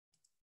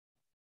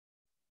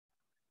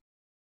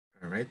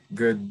All right,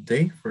 good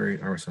day for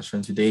our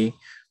session today.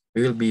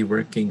 We will be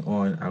working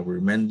on our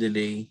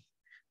Mendeley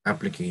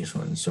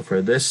application. So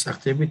for this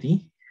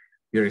activity,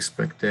 we are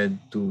expected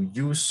to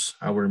use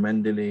our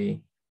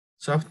Mendeley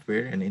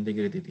software and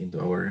integrate it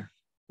into our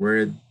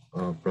word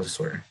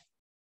processor.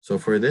 So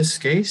for this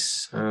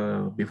case,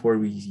 before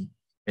we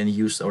can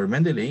use our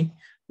Mendeley,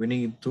 we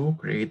need to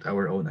create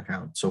our own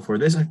account. So for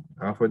this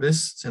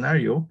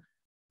scenario,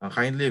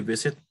 kindly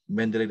visit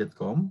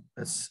mendeley.com.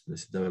 This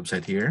is the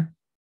website here.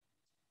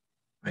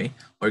 Right?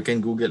 Or you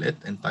can Google it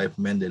and type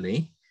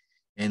Mendeley.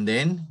 And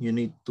then you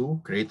need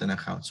to create an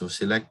account. So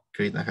select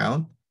create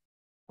account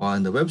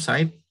on the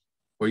website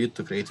for you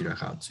to create your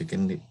account. So you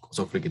can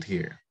also click it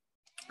here.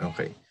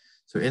 Okay.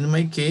 So in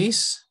my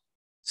case,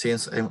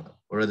 since I'm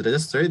already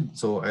registered,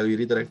 so I'll be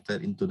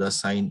redirected into the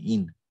sign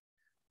in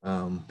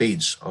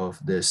page of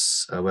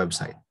this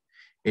website.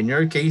 In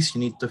your case,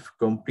 you need to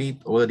complete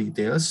all the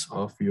details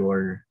of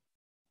your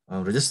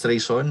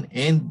registration,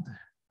 and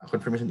a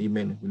confirmation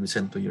email will be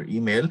sent to your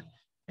email.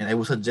 And I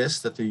would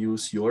suggest that you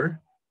use your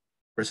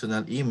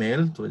personal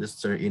email to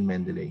register in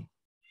Mendeley.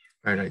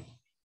 All right.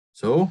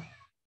 So,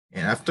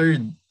 and after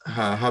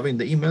having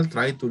the email,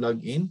 try to log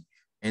in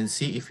and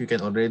see if you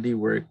can already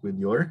work with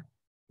your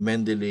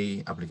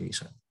Mendeley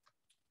application.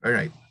 All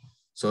right.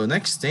 So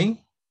next thing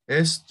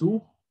is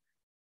to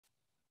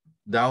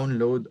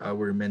download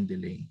our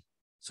Mendeley.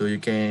 So you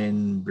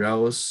can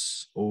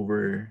browse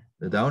over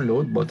the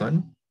download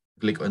button,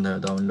 click on the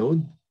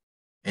download,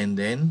 and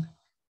then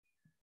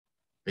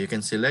you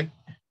can select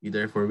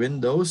either for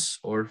Windows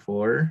or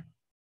for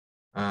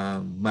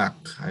Mac.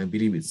 I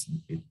believe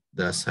it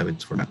does have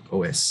it for Mac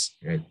OS,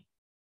 right?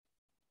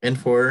 And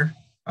for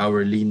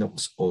our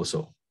Linux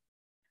also.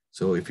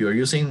 So if you are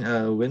using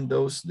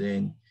Windows,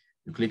 then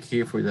you click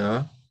here for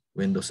the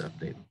Windows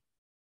update.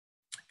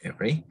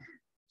 Okay.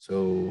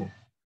 So,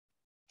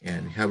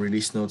 and we have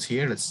release notes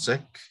here. Let's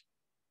check.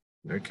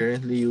 We are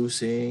currently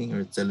using, or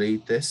it's the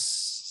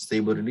latest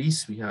stable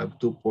release. We have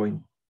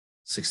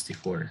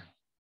 2.64.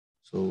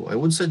 So I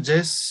would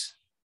suggest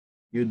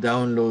you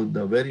download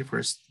the very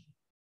first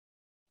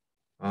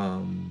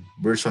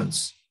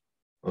versions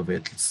of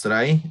it. Let's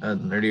try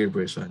an earlier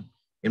version.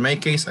 In my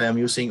case, I am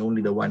using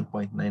only the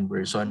 1.9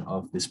 version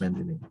of this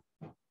Mendeley.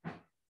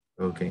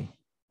 Okay.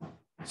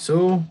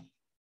 So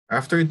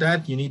after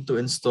that, you need to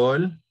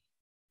install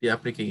the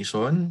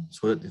application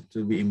so that it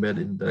will be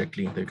embedded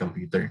directly into your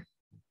computer.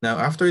 Now,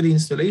 after the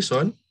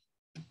installation,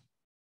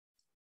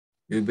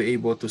 you'll be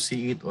able to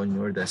see it on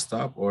your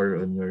desktop or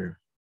on your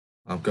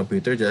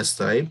computer. Just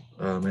type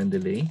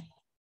Mendeley.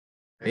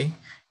 Okay.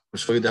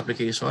 We'll show you the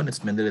application. It's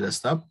Mendeley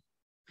Desktop.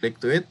 Click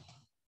to it,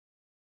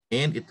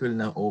 and it will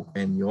now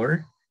open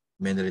your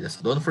Mendeley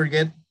Desktop. Don't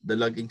forget the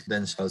login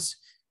credentials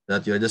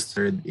that you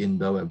registered in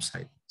the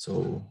website.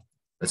 So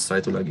let's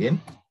try to log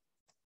in.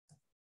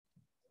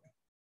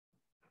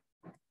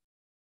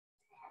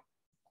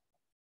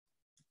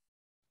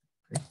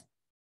 Okay.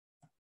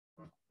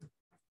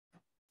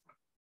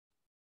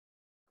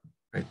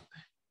 Right.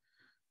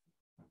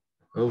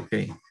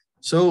 Okay.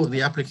 So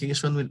the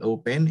application will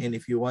open, and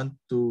if you want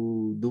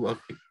to do a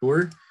quick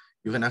tour,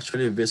 you can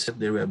actually visit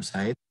their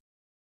website,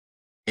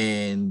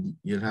 and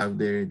you'll have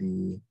there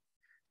the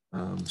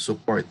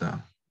support. You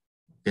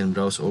can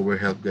browse over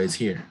help guides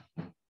here.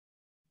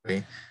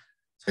 Okay.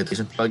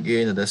 Citation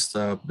plugin, the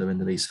desktop, the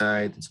Mendeley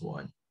site, and so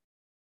on.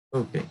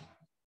 Okay.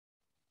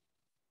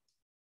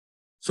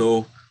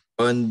 So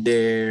on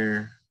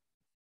their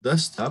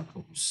desktop,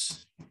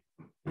 oops.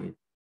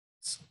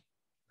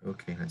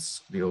 Okay,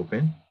 let's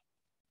reopen.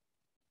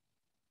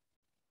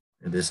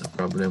 And there's a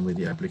problem with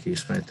the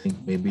application. I think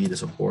maybe the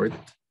support.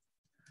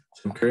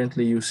 So I'm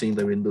currently using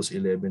the Windows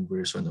 11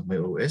 version of my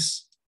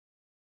OS.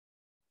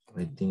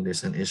 I think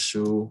there's an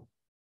issue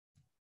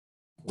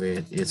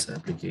with its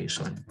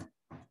application.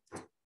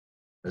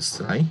 Let's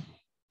try.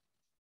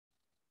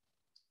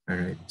 All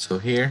right, so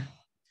here,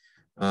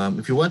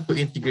 if you want to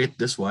integrate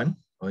this one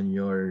on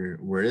your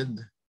Word,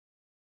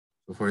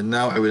 so for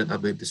now, I will not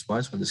update this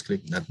one, so I'll just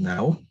click that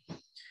now.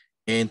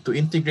 And to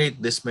integrate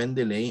this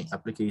Mendeley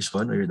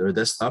application or your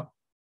desktop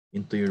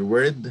into your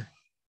Word,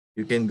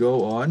 you can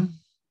go on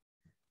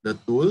the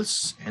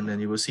tools, and then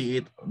you will see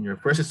it on your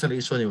first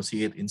installation. You will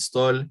see it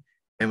install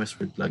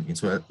MSWord Plugin.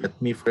 So let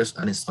me first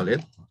uninstall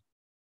it.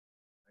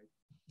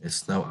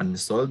 It's now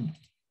uninstalled.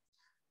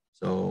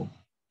 So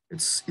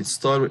it's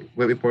install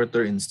Web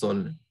Importer,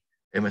 install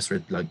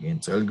MSWord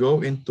Plugin. So I'll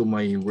go into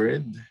my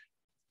Word.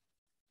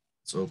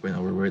 Let's open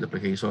our Word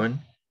application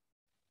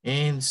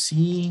and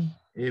see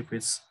if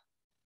it's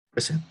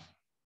present.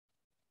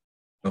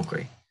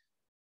 Okay.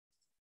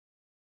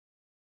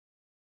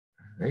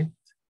 All right.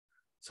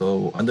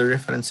 So under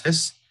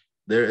references,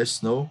 there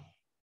is no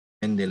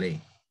Mendeley.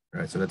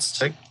 All right. So let's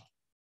check.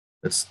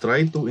 Let's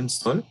try to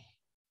install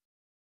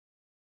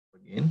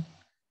again.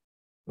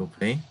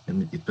 Okay,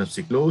 and it must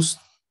be closed.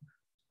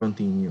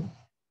 Continue.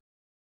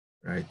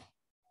 Right.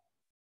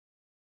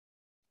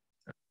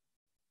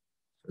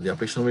 So the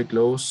application will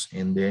close,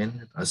 and then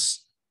let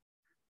us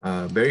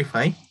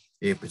verify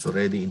if it's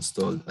already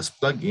installed as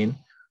plugin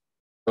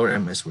or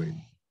MS Word.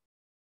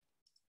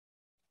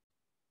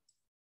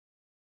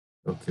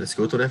 Okay, let's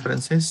go to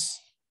references.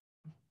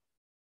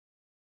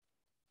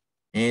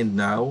 And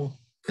now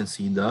you can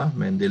see the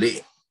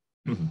Mendeley.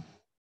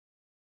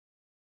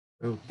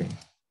 Okay.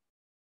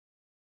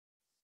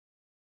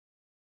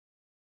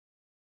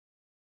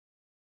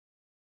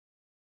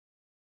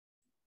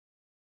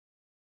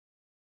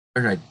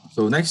 All right,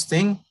 so next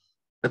thing,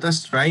 let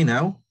us try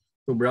now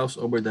to browse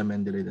over the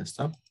Mendeley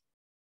Desktop.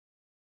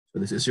 So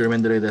this is your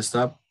Mendeley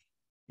Desktop.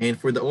 And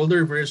for the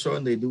older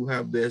version, they do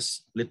have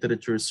this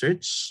literature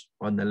search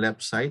on the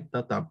left side,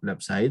 the top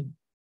left side.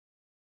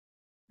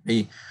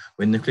 Okay.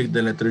 When you click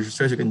the literature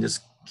search, you can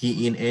just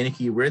key in any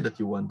keyword that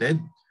you wanted.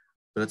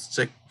 So let's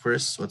check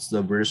first what's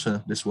the version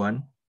of this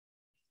one.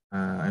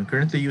 I'm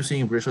currently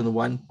using version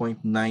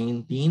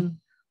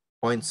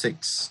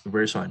 1.19.6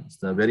 version. It's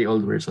the very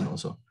old version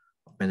also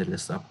of Mendeley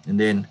Desktop. And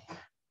then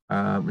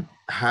it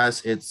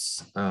has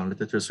its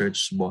literature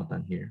search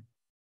button here.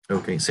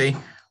 Okay, say,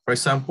 for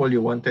example,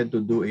 you wanted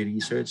to do a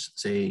research,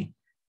 say,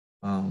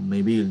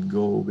 maybe you'll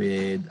go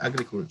with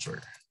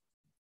agriculture.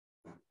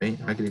 Okay,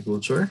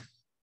 agriculture.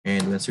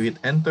 And once you hit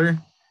enter,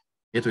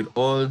 it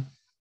will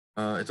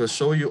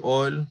show you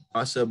all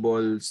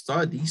possible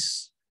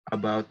studies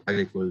about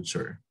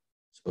agriculture.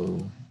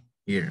 So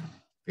here,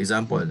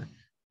 example,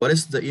 what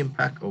is the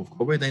impact of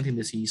COVID-19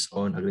 disease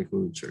on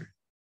agriculture?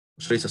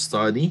 So it's a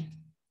study,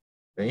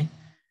 okay?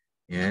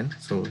 And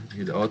so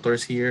the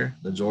authors here,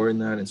 the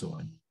journal, and so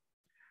on.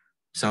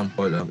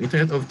 Example,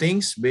 Internet of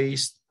Things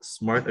based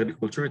smart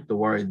agriculture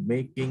toward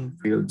making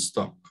field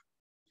stock.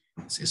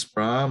 This is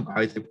from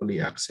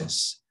IEEE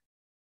Access.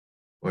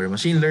 Or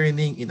machine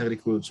learning in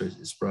agriculture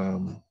is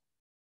from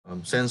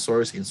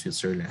sensors in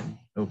Switzerland.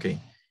 Okay.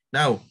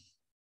 Now,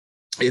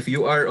 if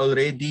you are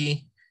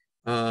already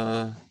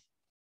an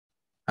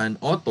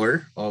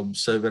author of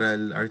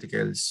several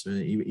articles,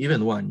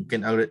 even one, you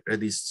can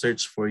already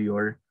search for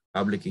your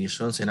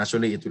publications, and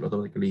actually it will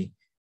automatically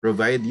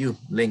provide you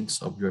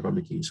links of your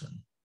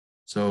publication.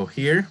 So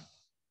here,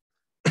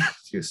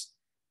 you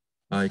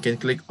can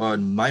click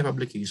on My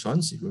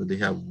Publications if you already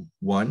have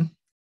one.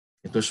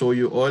 It will show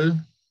you all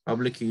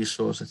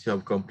publications that you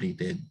have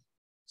completed.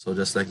 So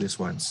just like this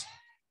ones.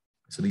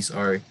 So these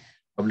are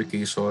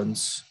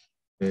publications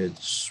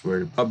which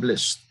were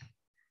published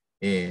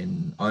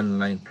in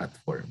online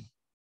platform.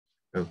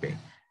 Okay.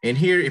 And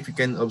here, if you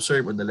can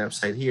observe on the left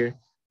side here,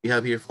 we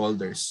have here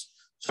folders.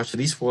 So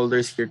actually these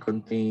folders here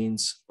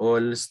contains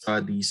all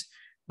studies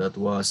that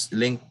was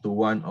linked to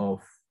one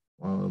of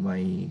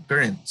my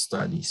current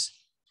studies.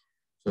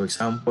 So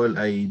example,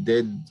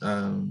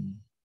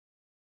 I'm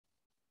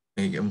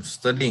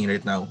studying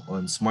right now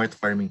on smart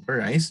farming for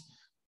rice.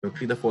 So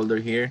click the folder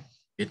here.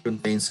 It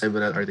contains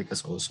several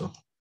articles also.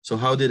 So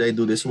how did I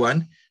do this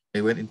one?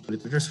 I went into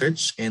literature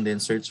search and then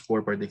search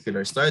for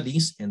particular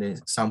studies and then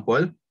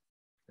example.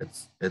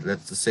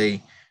 Let's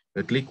say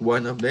we click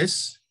one of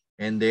this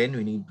and then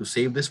we need to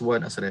save this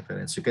one as a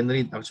reference. You can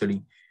read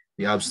actually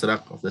the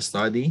abstract of the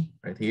study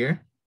right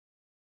here.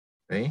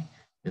 Okay,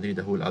 you read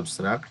the whole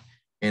abstract.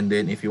 And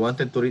then if you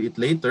wanted to read it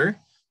later,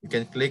 you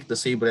can click the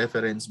save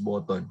reference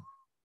button.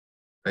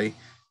 Okay,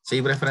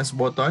 save reference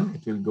button,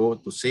 it will go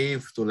to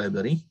save to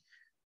library.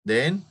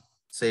 Then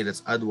say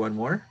let's add one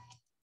more.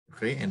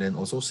 Okay, and then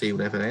also save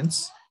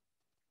reference.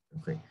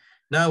 Okay.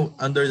 Now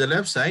under the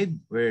left side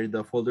where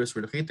the folders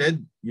were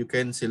located, you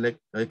can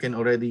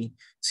already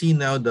see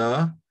now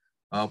the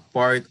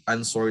part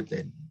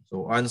unsorted.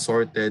 So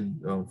unsorted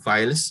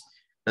files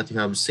that you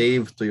have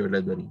saved to your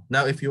library.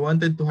 Now if you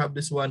wanted to have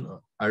this one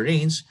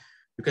arranged,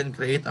 you can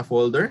create a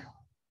folder,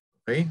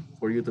 okay,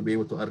 for you to be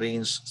able to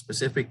arrange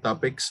specific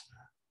topics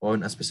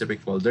on a specific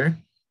folder.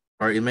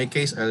 Or in my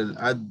case, I'll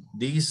add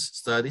these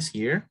studies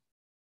here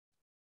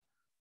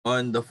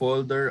on the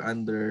folder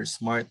under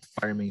smart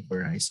farming for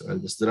rice. So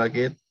I'll just drag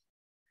it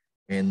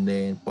and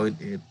then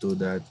point it to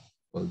that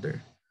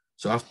folder.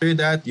 So after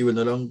that, you will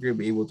no longer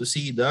be able to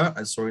see the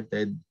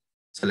unsorted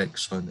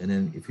selection. And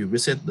then if you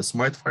visit the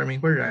smart farming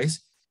for rice,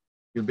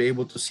 you'll be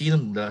able to see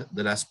the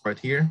last part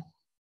here.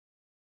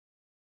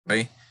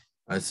 Okay,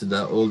 that's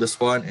the oldest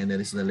one and then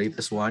this is the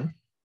latest one.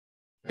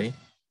 Okay,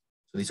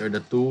 so these are the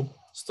two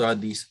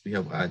studies we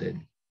have added.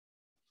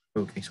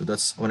 Okay, so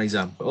that's one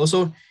example.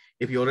 Also,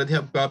 if you already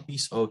have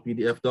copies of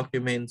PDF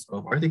documents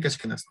of articles,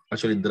 you can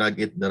actually drag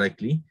it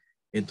directly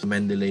into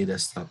Mendeley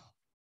Desktop.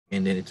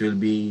 And then it will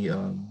be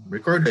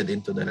recorded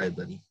into the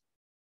library.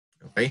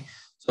 Okay,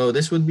 so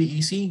this would be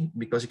easy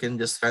because you can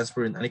just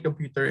transfer in any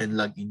computer and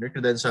log in your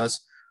credentials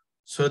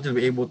so that you'll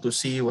be able to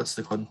see what's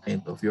the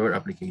content of your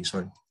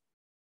application.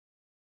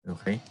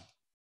 Okay,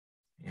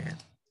 yeah.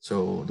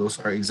 So those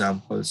are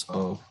examples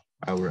of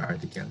our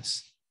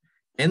articles.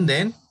 And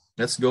then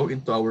let's go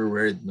into our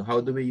word. Now, how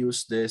do we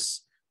use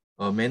this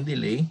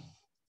Mendeley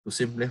to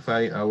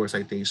simplify our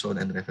citation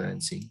and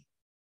referencing?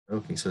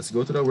 Okay, so let's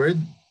go to the word.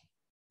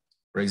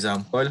 For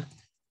example,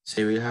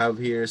 say we have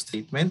here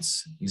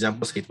statements,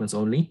 example statements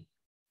only.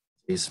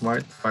 Say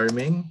smart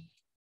farming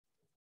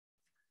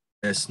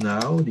is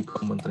now the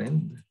common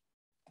trend.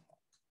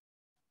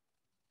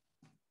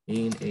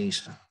 in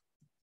Asia.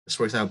 Just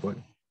for example.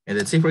 And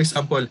then say, for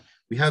example,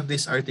 we have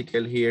this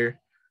article here,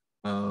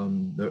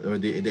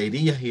 the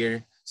idea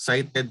here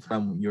cited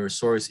from your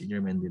source in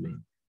your Mendeley.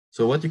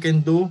 So what you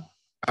can do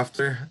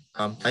after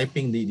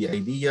typing the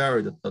idea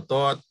or the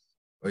thought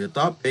or the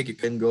topic, you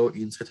can go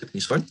in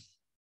citation,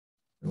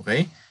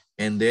 okay?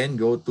 And then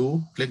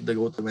click the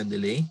go to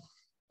Mendeley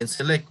and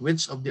select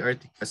which of the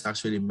articles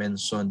actually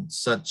mentioned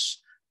such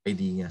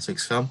idea. So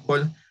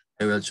example,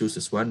 I will choose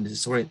this one. This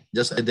is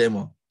just a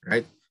demo,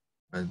 right?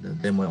 The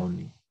demo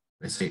only.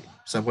 Let's say,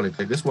 example, I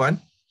click this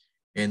one,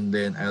 and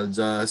then I'll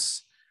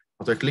just,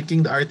 after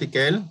clicking the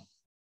article,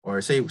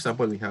 or say, for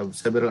example, we have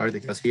several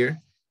articles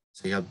here.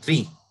 So you have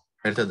 3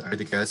 edited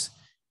articles,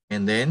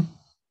 and then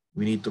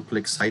we need to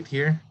click cite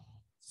here,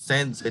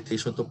 send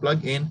citation to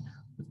plugin,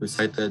 it will be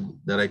cited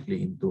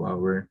directly into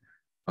our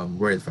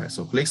Word file.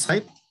 So click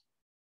cite,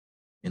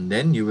 and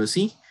then you will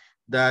see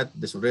that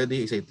there's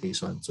already a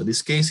citation. So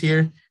this case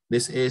here,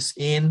 this is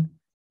in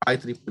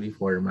IEEE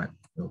format.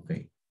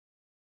 Okay.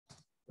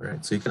 All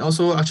right. So you can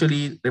also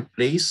actually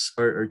replace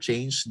or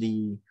change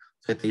the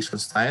citation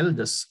style.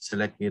 Just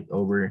select it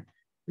over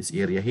this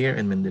area here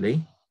in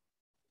Mendeley.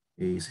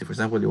 Okay, say for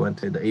example, you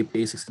wanted the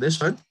APA 6th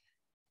edition,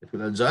 it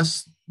will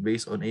adjust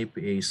based on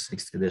APA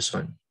 6th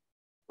edition.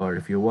 Or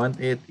if you want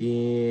it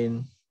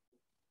in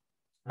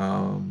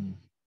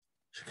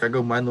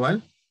Chicago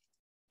manual,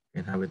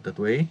 you can have it that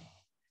way.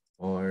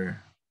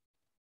 Or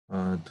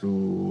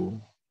through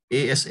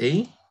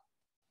ASA.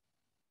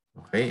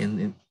 Okay,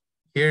 and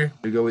here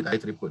we go with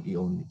IEEE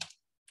only.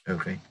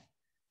 Okay.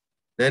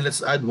 Then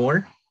let's add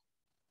more.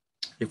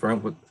 If for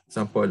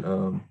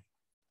example,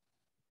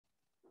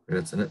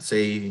 let's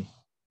say,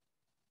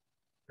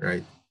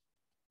 right,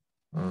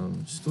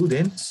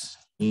 students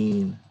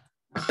in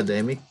uh,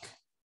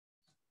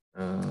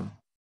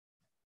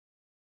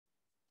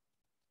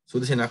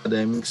 students in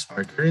academics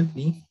are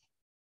currently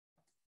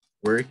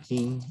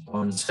working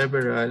on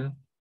several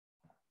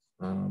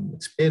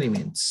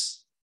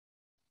experiments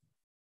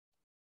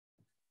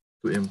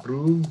to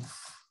improve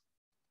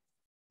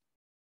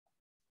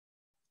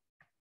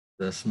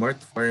the smart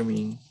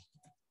farming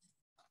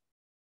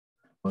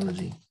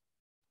technology.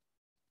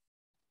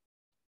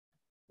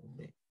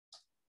 Okay.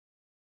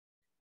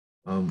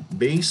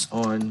 Based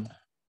on,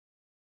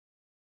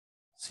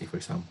 say for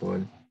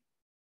example,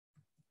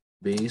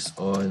 based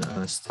on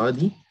a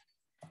study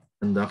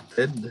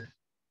conducted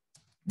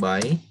by,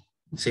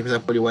 say for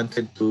example, you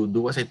wanted to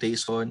do a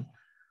citation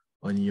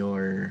on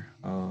your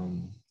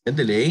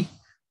Mendeley.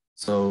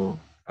 So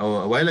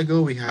a while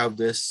ago, we have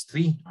this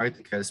 3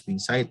 articles being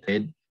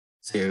cited.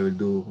 Say I will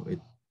do it,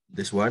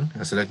 this one,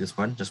 I'll select this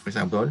one, just for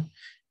example,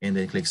 and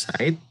then click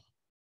cite.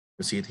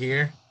 You see it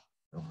here.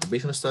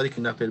 Based on a study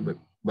conducted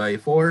by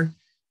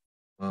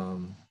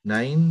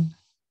 9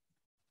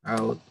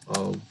 out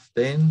of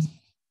 10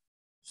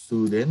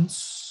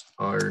 students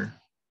are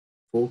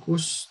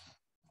focused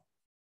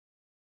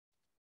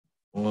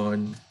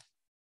on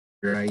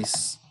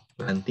rice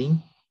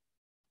planting,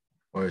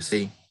 or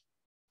say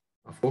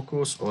a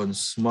focus on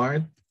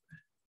smart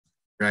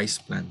rice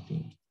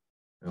planting.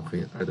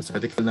 Okay, that's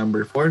article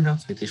number 4, no?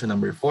 Citation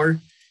number 4.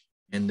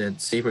 And then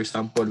say, for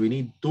example, we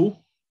need to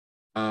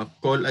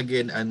call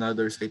again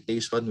another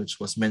citation which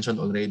was mentioned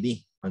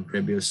already on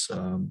previous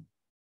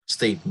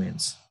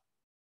statements.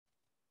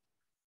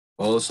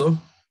 Also,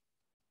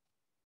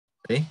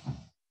 okay,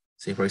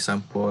 say for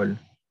example,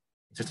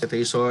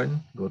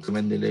 citation, go to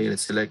Mendeley,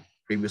 let's select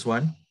previous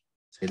one,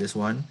 say this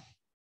one,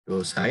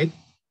 go cite,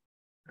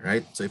 all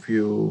right? So if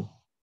you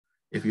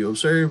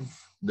observe,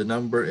 the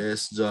number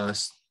is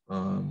just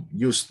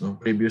used, no?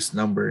 Previous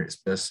number is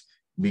just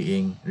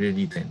being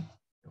rewritten.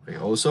 Okay,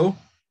 also,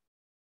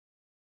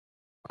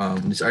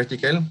 this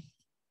article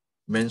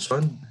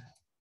mentioned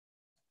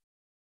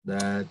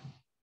that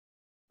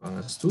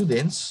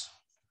students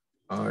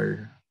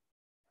are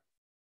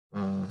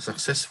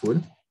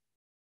successful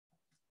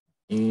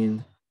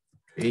in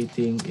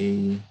creating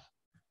a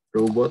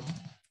robot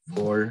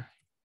for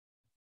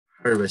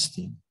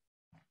harvesting.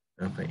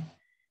 Okay.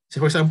 So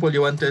for example,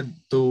 you wanted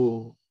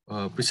to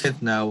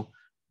present now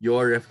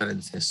your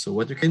references. So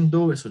what you can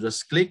do is to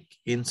just click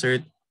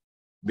insert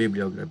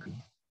bibliography.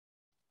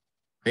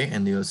 Okay,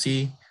 and you'll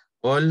see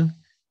all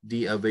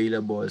the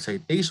available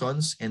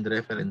citations and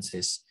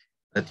references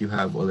that you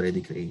have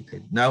already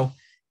created. Now,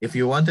 if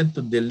you wanted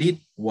to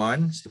delete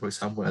one, say for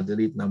example, I'll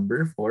delete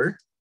number 4,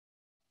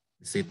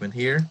 the statement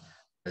here,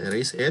 I'll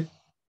erase it.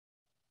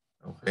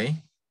 Okay.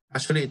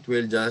 Actually, it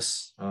will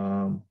just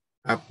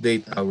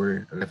update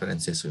our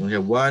references. So we only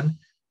have 1,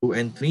 2,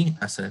 and 3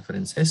 as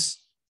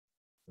references.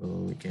 So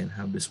we can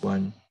have this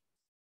one,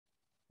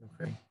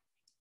 okay,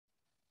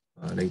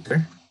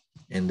 later.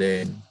 And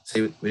then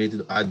say we need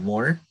to add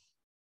more.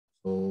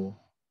 So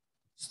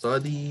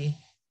study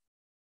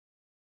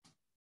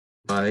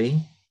by,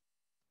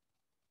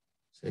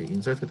 say,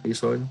 insert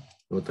citation,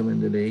 go to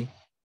Mendeley,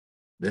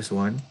 this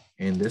one,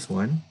 and this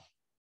one,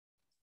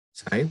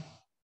 cite,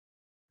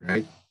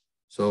 right?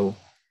 So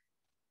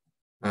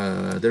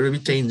there will be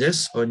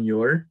changes on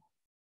your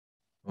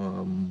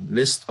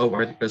list of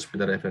articles for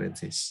the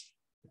references.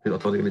 It will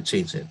automatically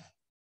change it.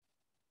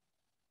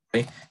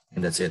 Okay,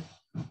 and that's it.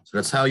 So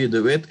that's how you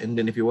do it. And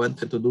then if you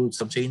wanted to do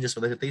some changes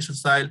on the citation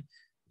style,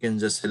 you can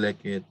just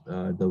select it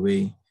the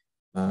way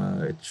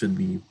it should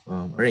be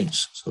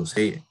arranged. So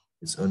say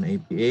it's on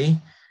APA,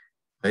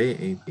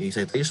 okay, APA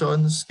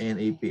citations and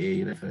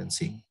APA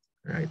referencing,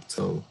 right?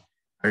 So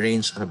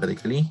arranged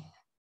alphabetically,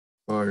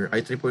 or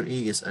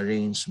IEEE is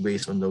arranged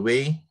based on the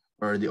way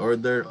or the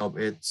order of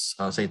its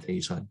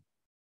citation.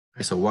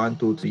 Okay, so 1,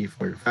 2, 3,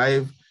 4,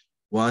 5,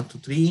 1, 2,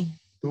 3,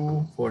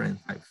 2, 4, and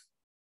 5.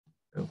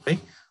 Okay,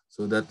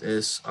 so that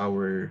is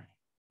our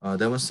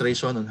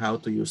demonstration on how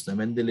to use the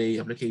Mendeley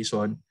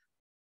application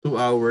to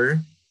our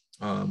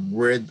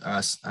Word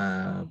as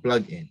a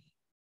plugin.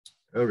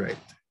 All right.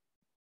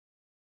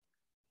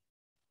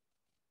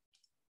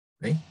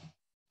 Okay,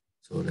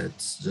 so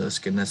let's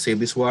just gonna save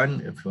this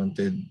one. If you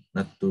wanted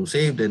not to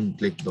save, then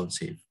click don't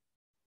save.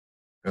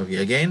 Okay,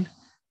 again,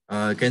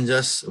 you can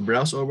just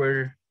browse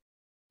over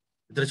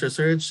literature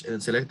search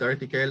and select the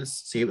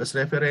articles, save as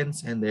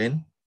reference, and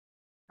then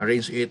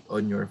arrange it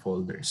on your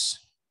folders.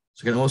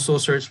 So you can also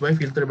search by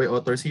filter by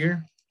authors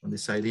here on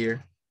this side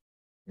here.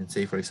 And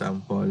say, for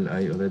example,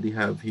 I already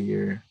have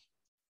here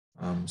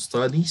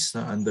studies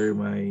under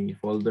my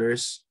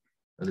folders.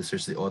 Let's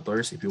search the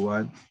authors if you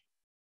want.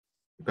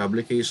 The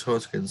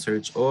publications, you can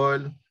search all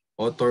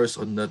authors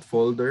on that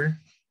folder.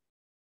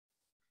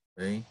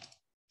 Okay.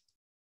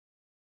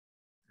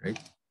 Right.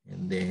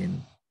 And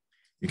then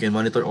you can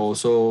monitor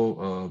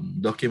also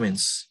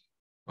documents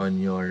on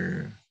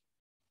your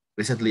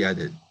recently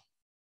added.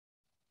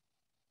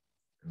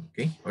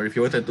 Okay. Or if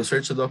you wanted to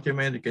search a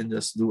document, you can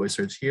just do a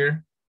search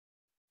here.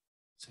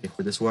 Say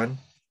for this one.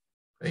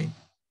 Okay.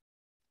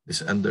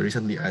 This is under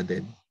recently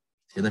added.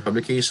 In the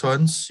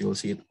publications, you'll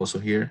see it also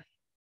here.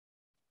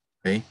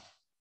 Okay.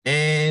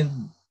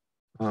 And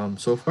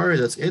so far,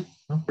 that's it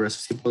for a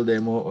simple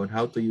demo on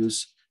how to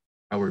use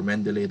our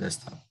Mendeley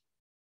Desktop.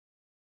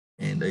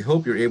 And I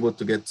hope you're able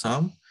to get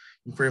some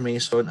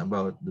information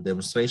about the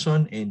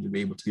demonstration and you'll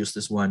be able to use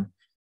this one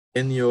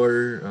in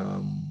your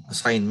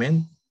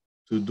assignment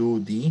to do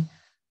the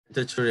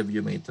literature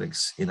review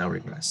matrix in our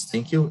class.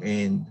 Thank you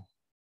and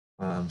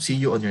see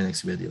you on your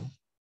next video.